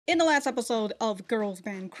In the last episode of Girls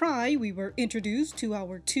Band Cry, we were introduced to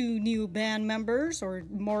our two new band members, or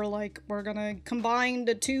more like we're gonna combine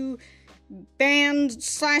the two band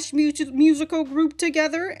slash musical group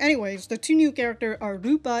together. Anyways, the two new characters are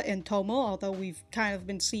Rupa and Tomo, although we've kind of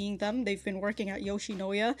been seeing them. They've been working at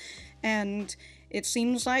Yoshinoya, and it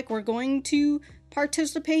seems like we're going to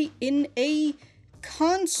participate in a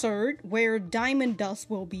concert where Diamond Dust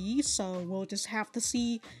will be, so we'll just have to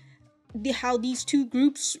see how these two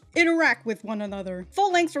groups interact with one another.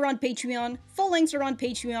 Full lengths are on Patreon,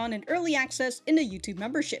 and early access in the YouTube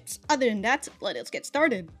memberships. Other than that, let us get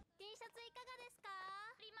started.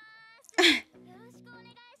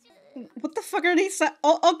 What the fuck are they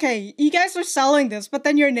oh, okay, you guys are selling this, but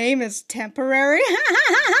then your name is temporary?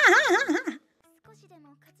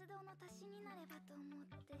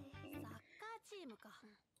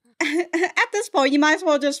 At this point, you might as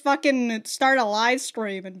well just fucking start a live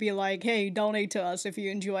stream and be like, hey, donate to us if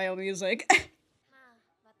you enjoy our music.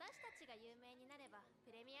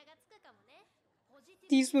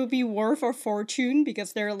 These will be worth a fortune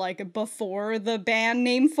because they're like before the band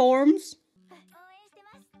name forms.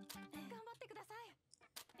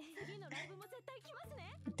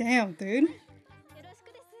 Damn, dude.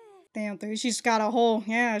 Damn, dude, she's got a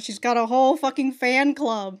whole fucking fan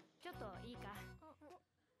club.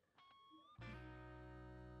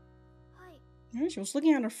 Yeah, she was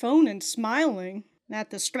looking at her phone and smiling. That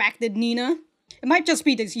distracted Nina. It might just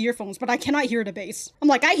be these earphones, but I cannot hear the bass. I'm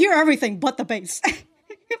like, I hear everything but the bass.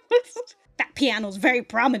 That piano's very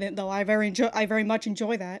prominent, though. I very much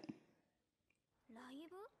enjoy that.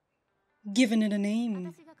 Giving it a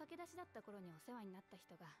name.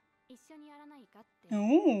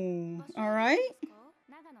 Oh, alright.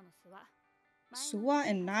 Suwa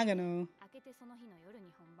and Nagano.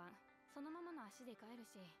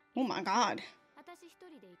 Oh my god.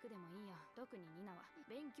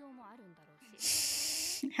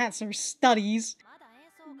 Has her studies.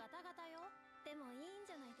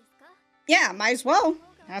 Yeah, might as well.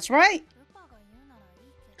 That's right.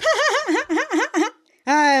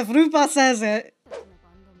 If Rupa says it.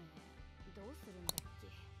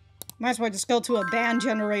 Might as well just go to a band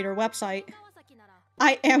generator website.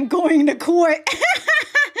 I am going to quit.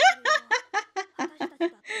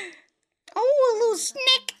 Oh, a little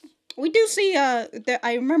snake. We do see, I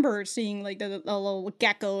remember seeing, like, a little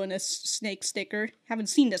gecko and a snake sticker. Haven't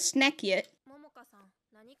seen the snack yet.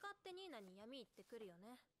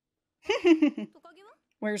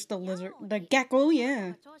 Where's the lizard? The gecko,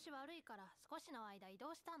 yeah.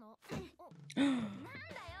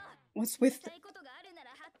 What's with the...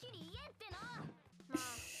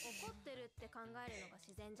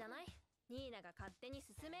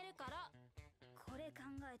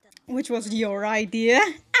 Which was your idea?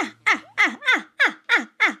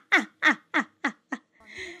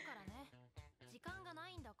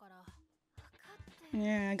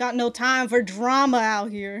 Yeah, I got no time for drama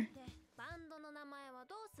out here.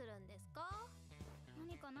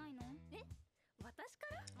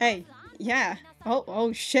 Hey, yeah.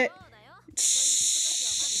 Oh shit.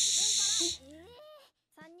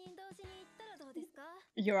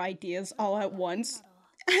 Your ideas all at once.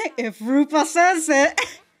 If Rupa says it.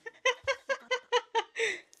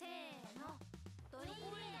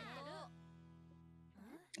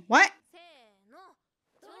 What?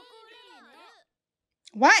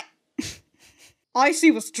 What? All I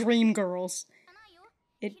see was Dream Girls.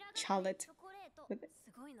 It chalet.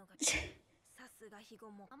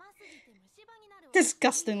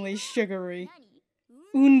 Disgustingly sugary.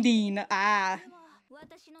 Undine,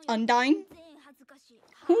 Undine?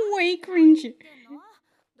 Way cringy.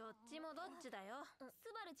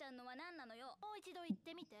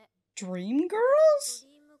 Dream Girls?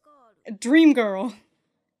 Dream Girl.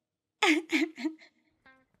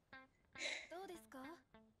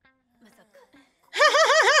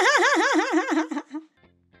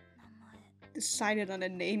 Decided on a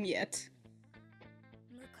name yet.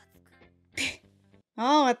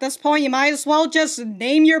 Oh, at this point you might as well just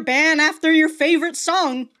name your band after your favorite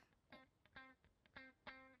song.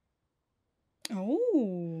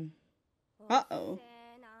 Oh. Uh-oh.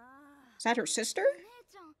 Is that her sister?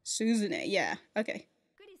 Suzune, yeah, okay.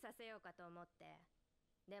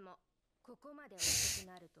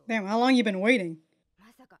 Damn, how long you been waiting?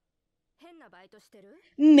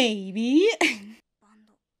 Maybe.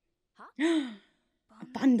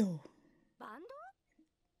 Bando.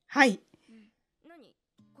 Hi.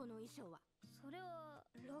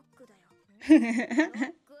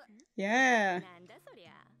 Yeah.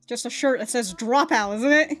 Just a shirt that says dropout,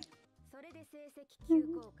 isn't it?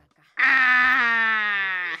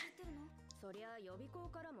 Ah!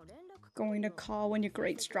 Going to call when your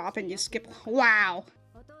grades drop and you skip. Wow.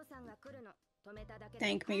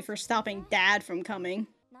 Thank me for stopping Dad from coming.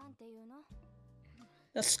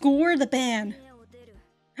 The school or the band?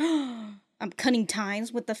 I'm cutting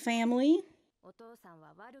ties with the family.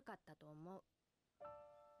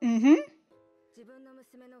 Mm-hmm.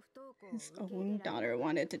 His own daughter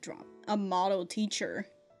wanted to drop a model teacher.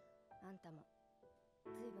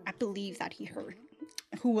 I believe that he heard.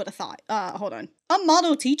 Who would have thought? Hold on. A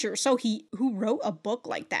model teacher. So who wrote a book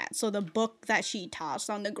like that? So the book that she tossed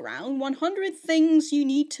on the ground. 100 things you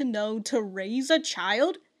need to know to raise a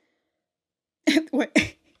child.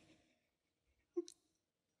 Wait.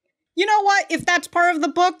 You know what? If that's part of the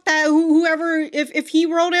book that whoever, if he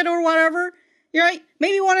wrote it or whatever, you're right.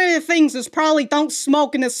 Maybe one of the things is probably don't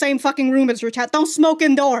smoke in the same fucking room as your child. Don't smoke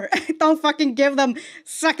indoor. Don't fucking give them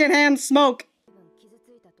secondhand smoke.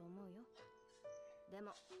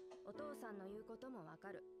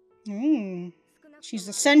 She's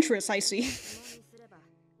a centrist, I see.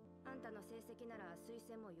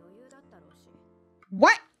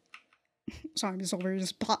 What? Sorry, I'm just over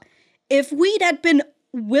this pot. If we'd had been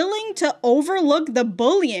willing to overlook the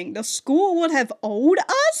bullying, the school would have owed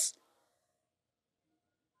us?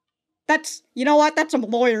 That's, you know what? That's some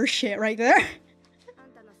lawyer shit right there.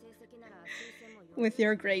 With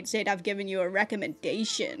your grades 8, I've given you a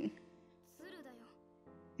recommendation.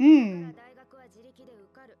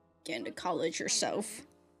 Get into college yourself.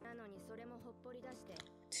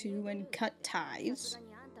 To and cut ties.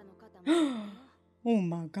 Oh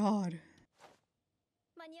my god.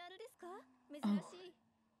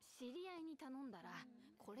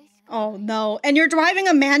 Oh no. And you're driving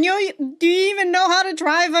a manual? Do you even know how to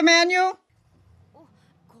drive a manual?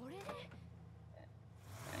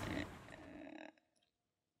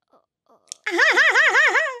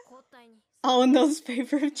 Oh, and those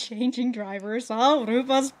favorite changing drivers. Oh,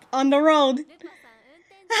 Rupa's on the road.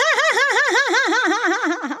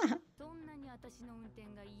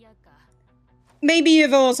 Maybe if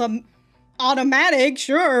it was automatic,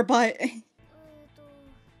 sure, but...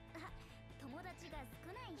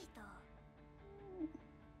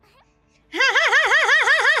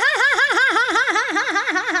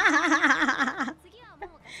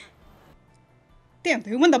 Damn,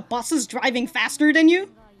 dude, when the bus is driving faster than you?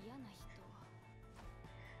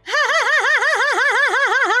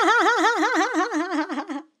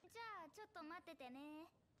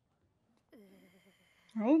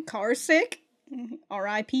 Oh, car sick?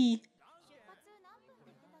 R.I.P.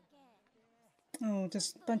 Oh,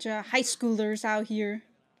 just a bunch of high schoolers out here.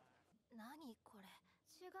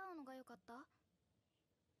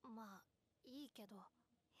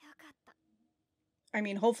 I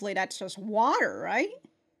mean, hopefully that's just water, right?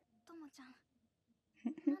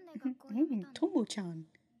 Tomo-chan.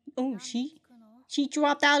 Oh, she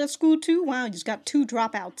dropped out of school too? Wow, you just got 2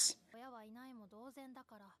 dropouts.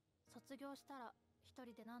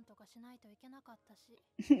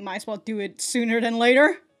 Might as well do it sooner than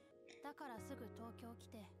later.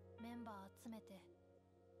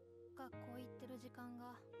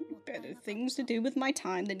 Better things to do with my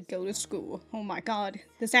time than go to school. Oh my god,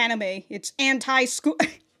 this anime, it's anti-school.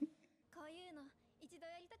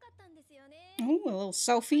 Oh, a little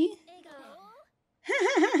selfie.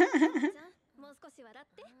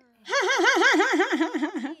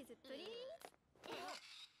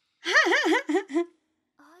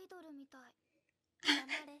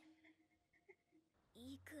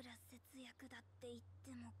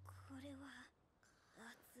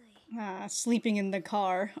 Sleeping in the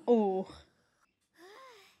car. Oh.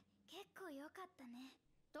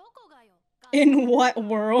 In what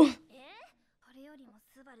world?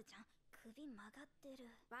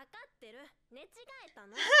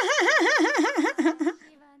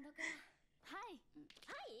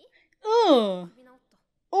 Oh.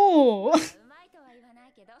 Oh.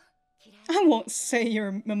 I won't say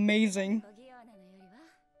you're amazing.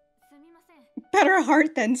 Better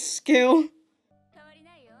heart than skill.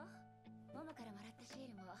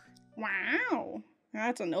 Wow.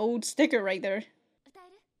 That's an old sticker right there.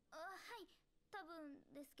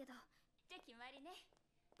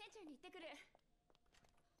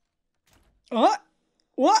 What?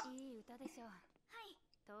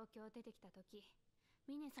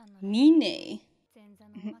 Nine.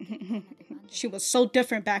 She was so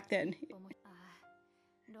different back then.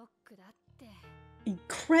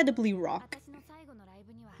 Incredibly rock.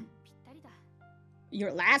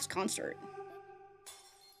 Your last concert.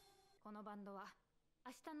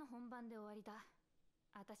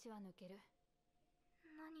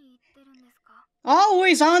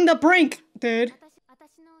 Always on the brink, dude.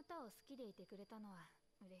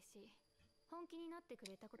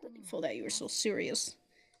 For that you were so serious.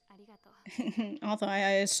 Although I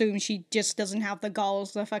assume she just doesn't have the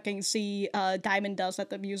galls to fucking see Diamond does at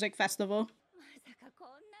the music festival.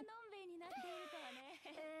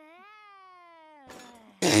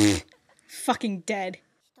 Fucking dead.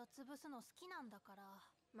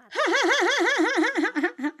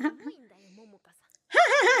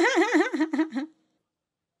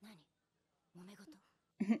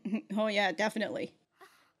 Oh yeah, definitely.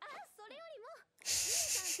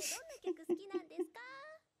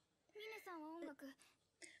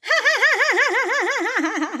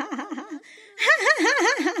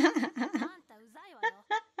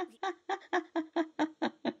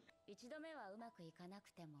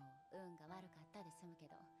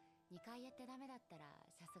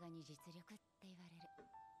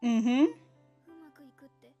 Mm-hmm.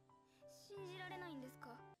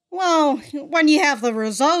 Well, when you have the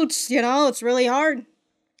results, you know, it's really hard.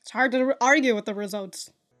 It's hard to argue with the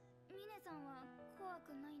results.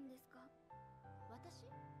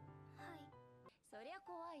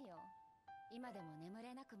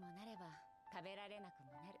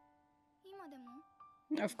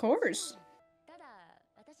 Of course.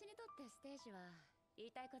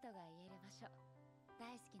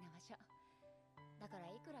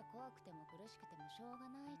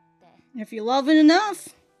 If you love it enough.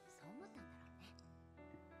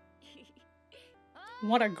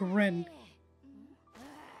 What a grin.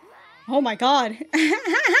 Oh my god.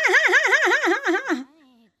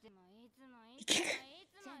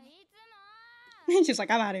 She's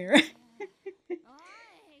like, I'm out of here.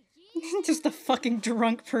 Just a fucking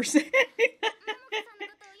drunk person.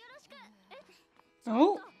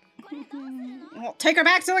 Oh. Well, take her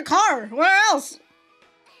back to the car. Where else?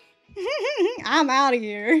 I'm out of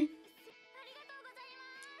here.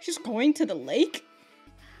 She's going to the lake?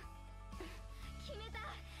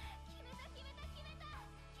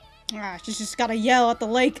 Ah, she's just gotta yell at the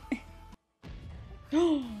lake.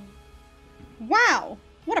 Wow!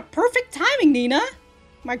 What a perfect timing, Nina!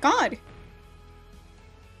 My god.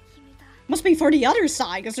 Must be for the other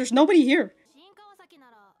side, because there's nobody here.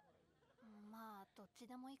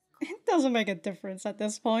 It doesn't make a difference at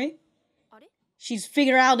this point. She's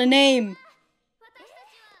figured out a name.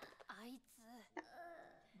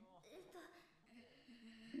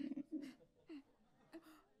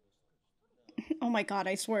 Oh my god,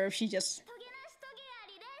 I swear if she just...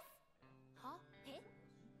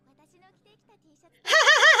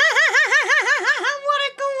 What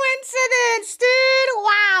a coincidence, dude!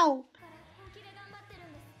 Wow!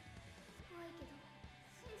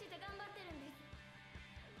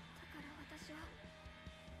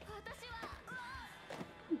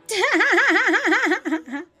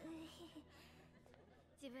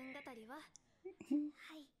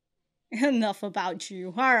 Enough about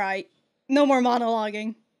you. Alright. No more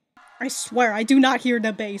monologuing. I swear, I do not hear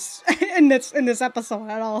the bass in this episode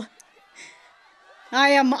at all. I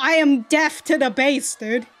am deaf to the bass,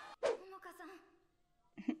 dude.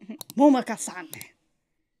 Momoka-san.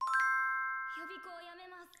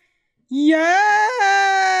 Yeah!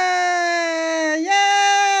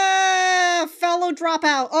 Yeah! Fellow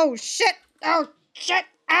dropout. Oh shit! Oh shit!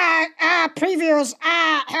 Previews!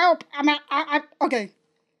 Help! Okay.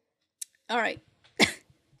 Alright.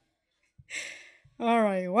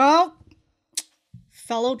 Alright, well.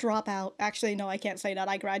 Fellow dropout. Actually, no, I can't say that.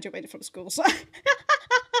 I graduated from school, so...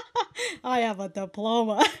 I have a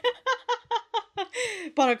diploma.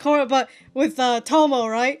 But with Tomo,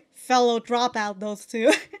 right? Fellow dropout, those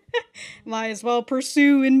two. Might as well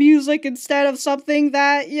pursue in music instead of something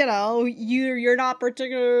that, you know, you're not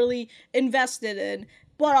particularly invested in.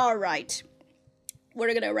 But alright.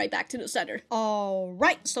 We're gonna right back to the center.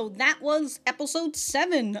 Alright, so that was episode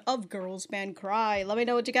 7 of Girls Band Cry. Let me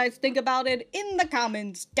know what you guys think about it in the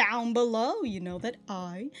comments down below. You know that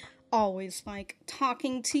I always like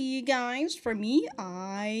talking to you guys. For me,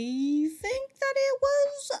 I think that it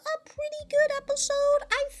was a pretty good episode,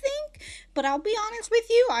 I think. But I'll be honest with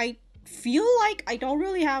you, I feel like I don't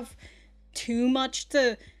really have too much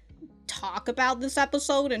to talk about this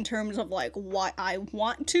episode in terms of like what I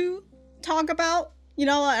want to talk about. You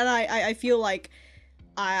know, and I feel like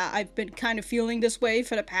I've been kind of feeling this way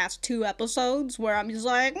for the past 2 episodes, where I'm just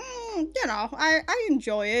like, you know, I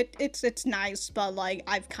enjoy it. It's nice, but like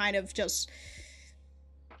I've kind of just,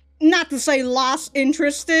 not to say lost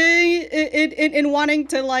interest in wanting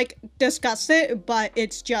to like discuss it, but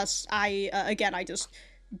it's just again I just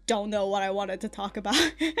don't know what I wanted to talk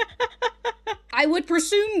about. I would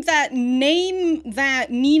presume that name that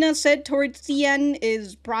Nina said towards the end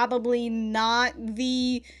is probably not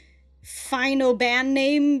the final band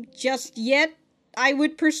name just yet. I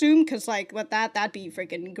would presume, because, like, with that'd be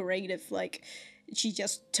freaking great if, like, she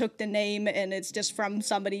just took the name and it's just from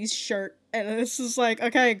somebody's shirt. And it's just like,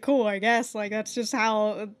 okay, cool, I guess. Like, that's just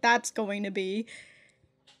how that's going to be.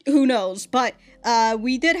 Who knows? But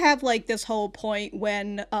we did have, like, this whole point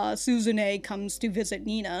when Suzune comes to visit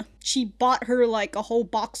Nina. She bought her, like, a whole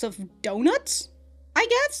box of donuts, I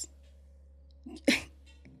guess?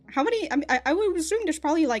 How many? I mean, I would assume there's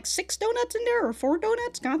probably like 6 donuts in there or 4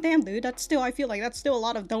 donuts. Goddamn, dude, that's still, I feel like that's still a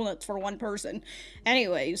lot of donuts for one person.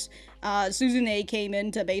 Anyways, Suzune came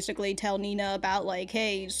in to basically tell Nina about, like,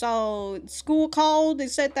 hey, so school called. They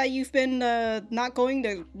said that you've been not going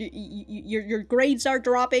to, your grades are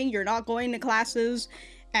dropping. You're not going to classes.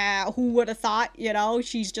 Who would have thought, you know,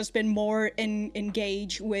 she's just been more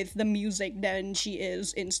engaged with the music than she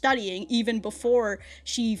is in studying, even before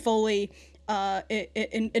she fully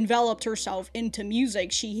enveloped herself into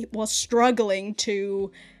music. She was struggling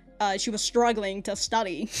to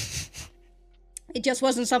study. It just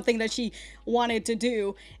wasn't something that she wanted to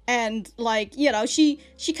do. And, like, you know, she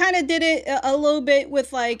kind of did it a little bit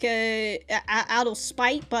with, like, out of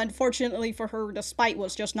spite, but unfortunately for her, the spite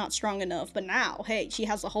was just not strong enough. But now, hey, she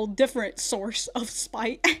has a whole different source of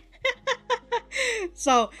spite.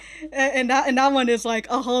 So, and that one is, like,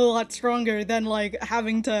 a whole lot stronger than, like,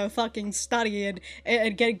 having to fucking study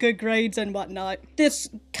and get good grades and whatnot. This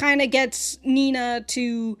kind of gets Nina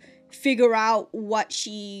to figure out what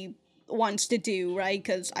she wants to do, right?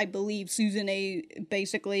 Because I believe Suzune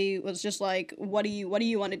basically was just like, what do you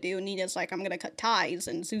want to do? And Nina's like, I'm gonna cut ties.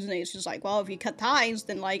 And Suzune is just like, well, if you cut ties,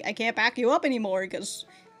 then, like, I can't back you up anymore, because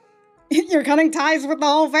you're cutting ties with the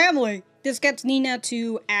whole family. This gets Nina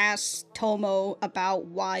to ask Tomo about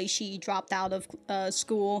why she dropped out of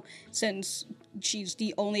school, since she's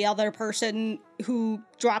the only other person who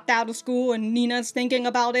dropped out of school and Nina's thinking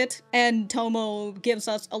about it. And Tomo gives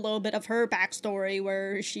us a little bit of her backstory,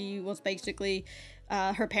 where she was basically,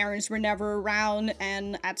 her parents were never around,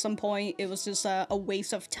 and at some point it was just a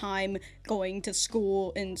waste of time going to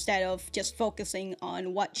school instead of just focusing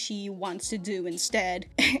on what she wants to do instead.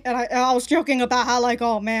 And I was joking about how, like,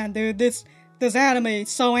 oh man, dude, this anime is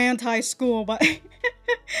so anti-school, but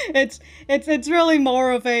it's really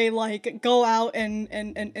more of a, like, go out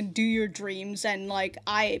and do your dreams. And, like,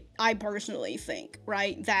 I personally think,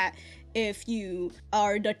 right, that if you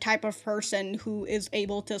are the type of person who is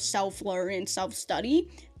able to self-learn and self-study,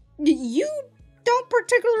 you don't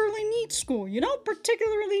particularly need school. You don't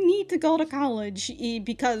particularly need to go to college,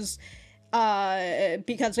 because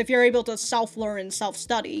if you're able to self-learn and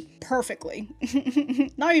self-study perfectly,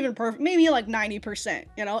 not even perfect, maybe like 90%,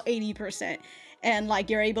 you know, 80%, and, like,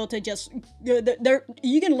 you're able to just,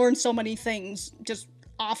 you can learn so many things just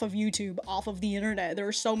off of YouTube, off of the internet. There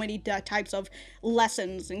are so many types of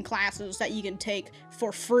lessons and classes that you can take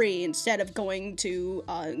for free instead of going to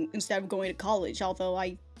college. Although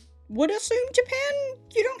I would assume Japan,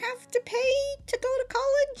 you don't have to pay to go to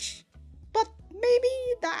college, but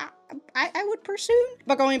maybe that I would presume.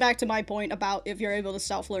 But going back to my point about if you're able to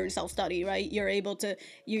self-learn, self-study, right? You're able to,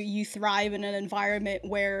 you thrive in an environment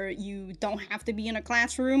where you don't have to be in a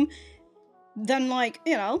classroom, then, like,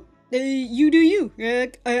 you know, you do you.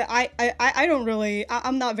 I don't really,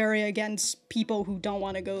 I'm not very against people who don't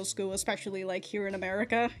want to go to school, especially, like, here in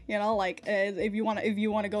America, you know, like, if you want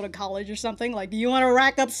to go to college or something, like, do you want to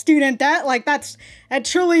rack up student debt? Like, that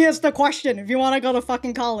truly is the question, if you want to go to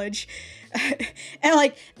fucking college. And,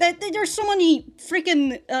 like, there's so many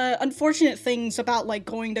freaking unfortunate things about, like,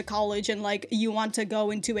 going to college and, like, you want to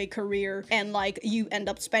go into a career and, like, you end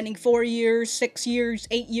up spending 4 years, 6 years,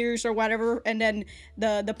 8 years or whatever, and then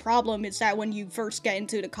the problem is that when you first get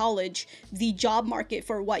into the college, the job market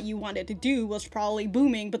for what you wanted to do was probably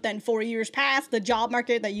booming, but then 4 years pass, the job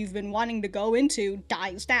market that you've been wanting to go into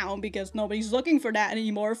dies down because nobody's looking for that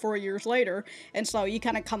anymore 4 years later, and so you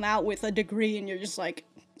kind of come out with a degree and you're just like,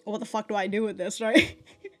 what the fuck do I do with this, right?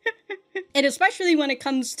 And especially when it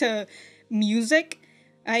comes to music,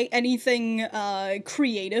 right? Anything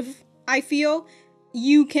creative, I feel,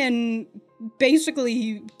 you can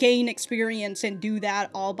basically gain experience and do that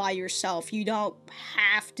all by yourself. You don't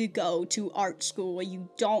have to go to art school. You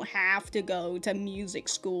don't have to go to music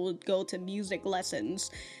school, go to music lessons.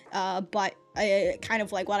 But kind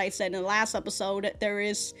of like what I said in the last episode, there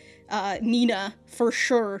is Nina, for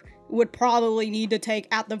sure, would probably need to take,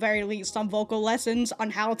 at the very least, some vocal lessons on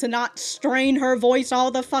how to not strain her voice all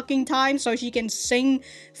the fucking time so she can sing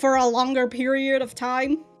for a longer period of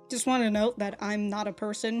time. Just want to note that I'm not a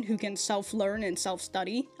person who can self-learn and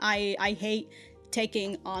self-study. I hate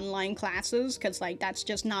taking online classes, because like that's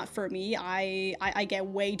just not for me. I get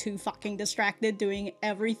way too fucking distracted doing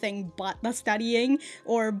everything but the studying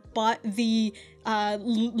or but the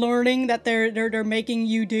learning that they're making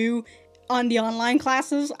you do on the online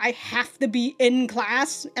classes. I have to be in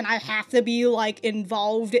class, and I have to be like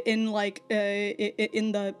involved in like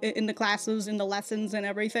in the classes, in the lessons and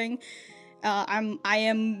everything. I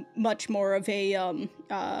am much more of a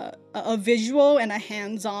visual and a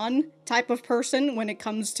hands-on type of person when it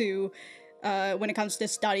comes to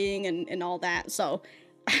studying and all that. So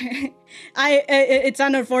it's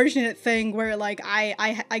an unfortunate thing where like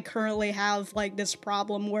I currently have like this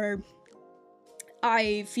problem where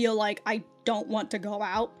I feel like I don't want to go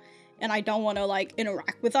out and I don't want to like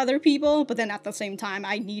interact with other people, but then at the same time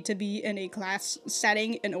I need to be in a class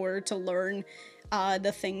setting in order to learn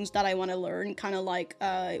the things that I want to learn, kind of like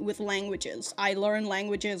with languages. I learn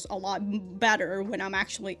languages a lot better when I'm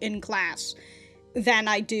actually in class than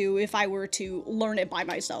I do if I were to learn it by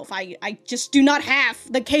myself. I just do not have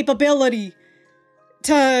the capability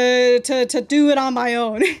to do it on my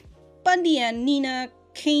own. But in the end, Nina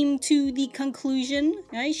came to the conclusion,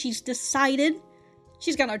 right? She's decided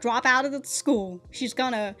she's gonna drop out of the school. She's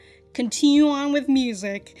gonna continue on with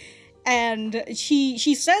music. And she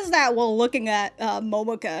says that while looking at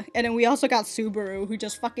Momoka, and then we also got Subaru, who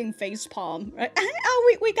just fucking facepalm, right?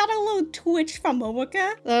 Oh, we got a little twitch from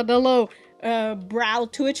Momoka, the little brow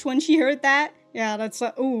twitch when she heard that. Yeah, that's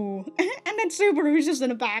ooh. And then Subaru's just in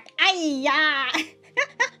the back. Ay-ya!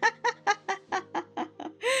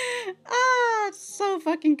 Ah, it's so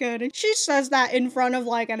fucking good. She says that in front of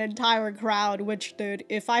like an entire crowd, which, dude,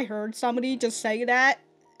 if I heard somebody just say that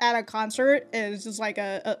at a concert, is just like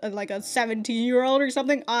a 17-year-old or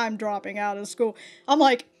something, I'm dropping out of school. I'm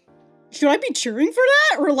like, should I be cheering for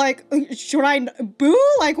that? Or like, should I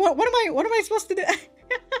boo? Like, what am I supposed to do?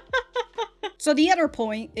 So the other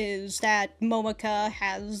point is that Momoka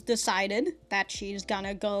has decided that she's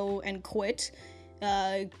gonna go and quit.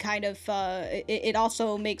 It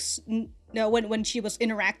also makes, when she was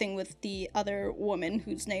interacting with the other woman,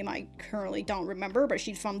 whose name I currently don't remember, but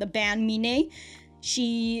she's from the band Mine,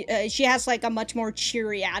 she has like a much more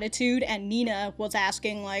cheery attitude, and Nina was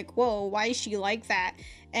asking like, whoa, why is she like that?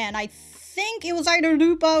 And I think it was either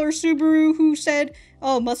Lupa or Subaru who said,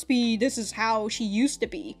 oh, must be this is how she used to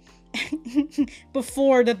be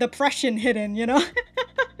before the depression hit in, you know?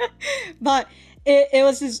 But it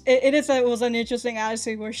was an interesting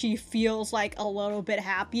attitude where she feels like a little bit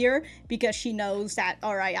happier because she knows that,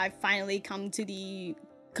 all right, I've finally come to the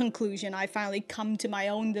conclusion, I finally come to my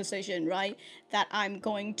own decision, right, that I'm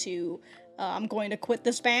going to quit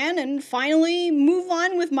this band and finally move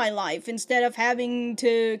on with my life instead of having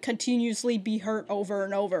to continuously be hurt over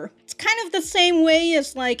and over. It's kind of the same way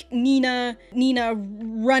as like Nina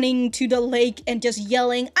running to the lake and just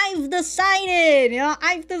yelling, I've decided,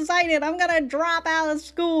 I'm gonna drop out of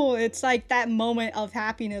school. It's like that moment of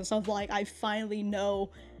happiness of like, I finally know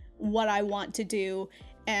what I want to do.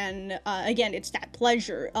 And again, it's that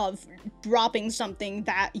pleasure of dropping something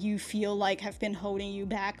that you feel like have been holding you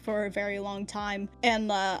back for a very long time.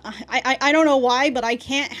 And I don't know why, but I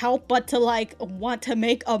can't help but to like want to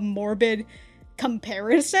make a morbid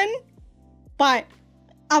comparison, but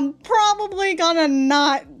I'm probably gonna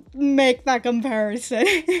not make that comparison.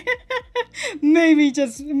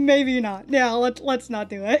 Maybe not. Yeah, let's not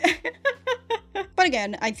do it. But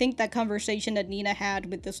again, I think that conversation that Nina had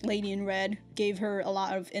with this lady in red gave her a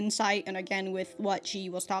lot of insight, and again, with what she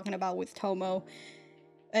was talking about with Tomo,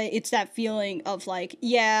 it's that feeling of like,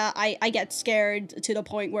 yeah, I get scared to the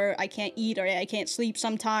point where I can't eat or I can't sleep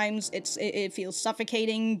sometimes. It feels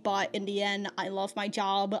suffocating, but in the end, I love my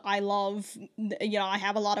job. I love, I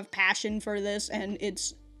have a lot of passion for this, and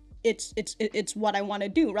it's what I want to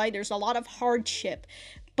do, right? There's a lot of hardship,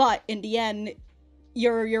 but in the end,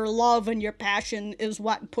 your love and your passion is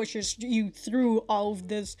what pushes you through all of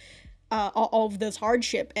this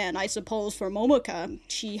hardship. And I suppose for Momoka,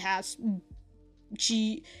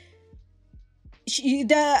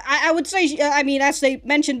 I would say, as they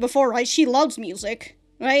mentioned before, right, she loves music,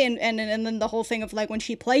 right? And then the whole thing of like when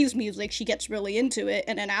she plays music, she gets really into it,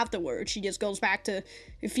 and then afterwards she just goes back to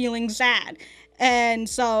feeling sad. And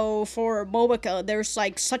so for Momoka, there's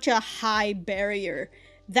like such a high barrier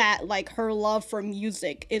that like her love for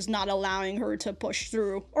music is not allowing her to push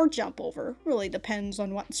through or jump over. Really depends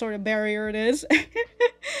on what sort of barrier it is.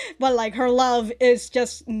 But like her love is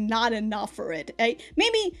just not enough for it.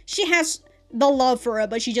 Maybe she has the love for it,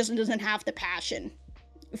 but she just doesn't have the passion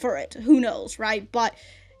for it. Who knows, right? But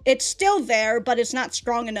it's still there, but it's not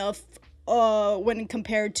strong enough when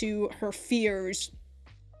compared to her fears.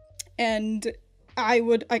 And I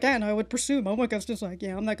would pursue Momoka's just like,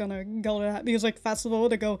 yeah, I'm not gonna go to that music festival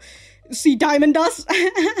to go see Diamond Dust.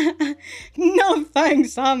 No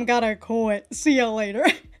thanks, I'm gonna quit. See you later.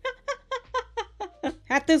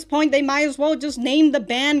 At this point, they might as well just name the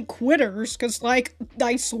band Quitters, cause like,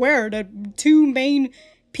 I swear, the two main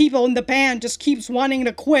people in the band just keeps wanting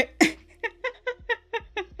to quit.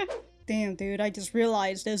 Damn, dude, I just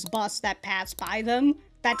realized this bus that passed by them,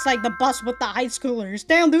 that's like the bus with the high schoolers.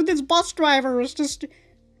 Damn, dude, this bus driver is just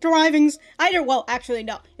driving well, actually,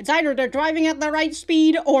 no. It's either they're driving at the right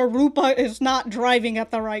speed or Rupa is not driving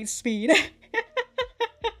at the right speed.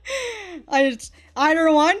 It's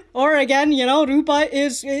either one, or again, you know, Rupa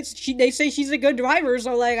they say she's a good driver,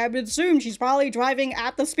 so like, I would assume she's probably driving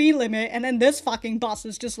at the speed limit, and then this fucking bus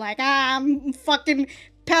is just like, I'm fucking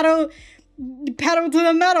pedal to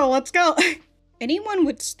the metal, let's go. Anyone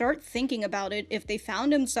would start thinking about it if they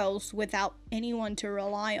found themselves without anyone to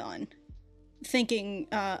rely on. Thinking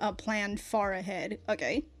a plan far ahead.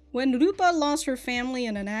 Okay. When Rupa lost her family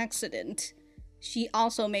in an accident, she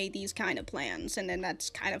also made these kind of plans, and then that's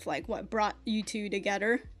kind of like what brought you two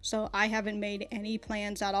together. So I haven't made any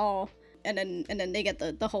plans at all. And then they get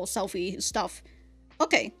the whole selfie stuff.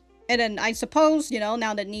 Okay. And then I suppose, you know,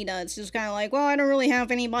 now that Nina is just kind of like, well, I don't really have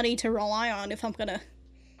anybody to rely on if I'm gonna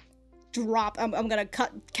I'm gonna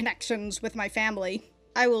cut connections with my family.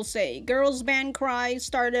 I will say, Girls Band Cry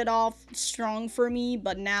started off strong for me,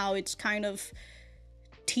 but now it's kind of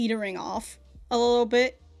teetering off a little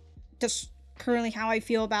bit. Just currently how I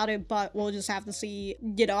feel about it, but we'll just have to see,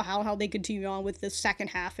 you know, how they continue on with the second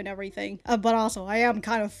half and everything. But also, I am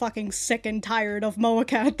kind of fucking sick and tired of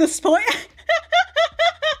Momoka at this point.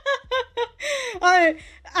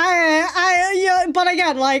 Yeah, but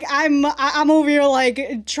again, like, I'm over here,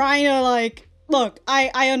 like, trying to, like, look,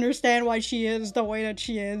 I understand why she is the way that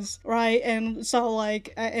she is, right? And so,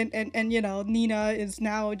 like, and you know, Nina is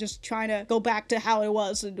now just trying to go back to how it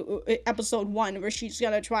was in episode 1, where she's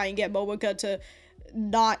gonna try and get Momoka to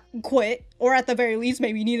not quit, or at the very least,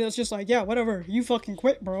 maybe Nina's just like, yeah, whatever, you fucking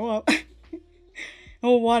quit, bro.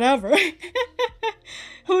 Or whatever.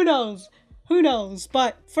 Who knows? Who knows?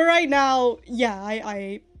 But for right now, yeah,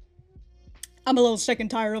 I'm a little sick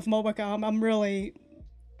and tired of Momoka. I'm really,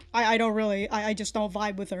 I just don't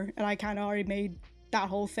vibe with her, and I kind of already made that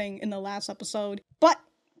whole thing in the last episode. But,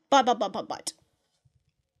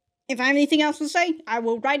 if I have anything else to say, I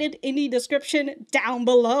will write it in the description down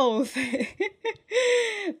below.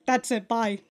 That's it, bye.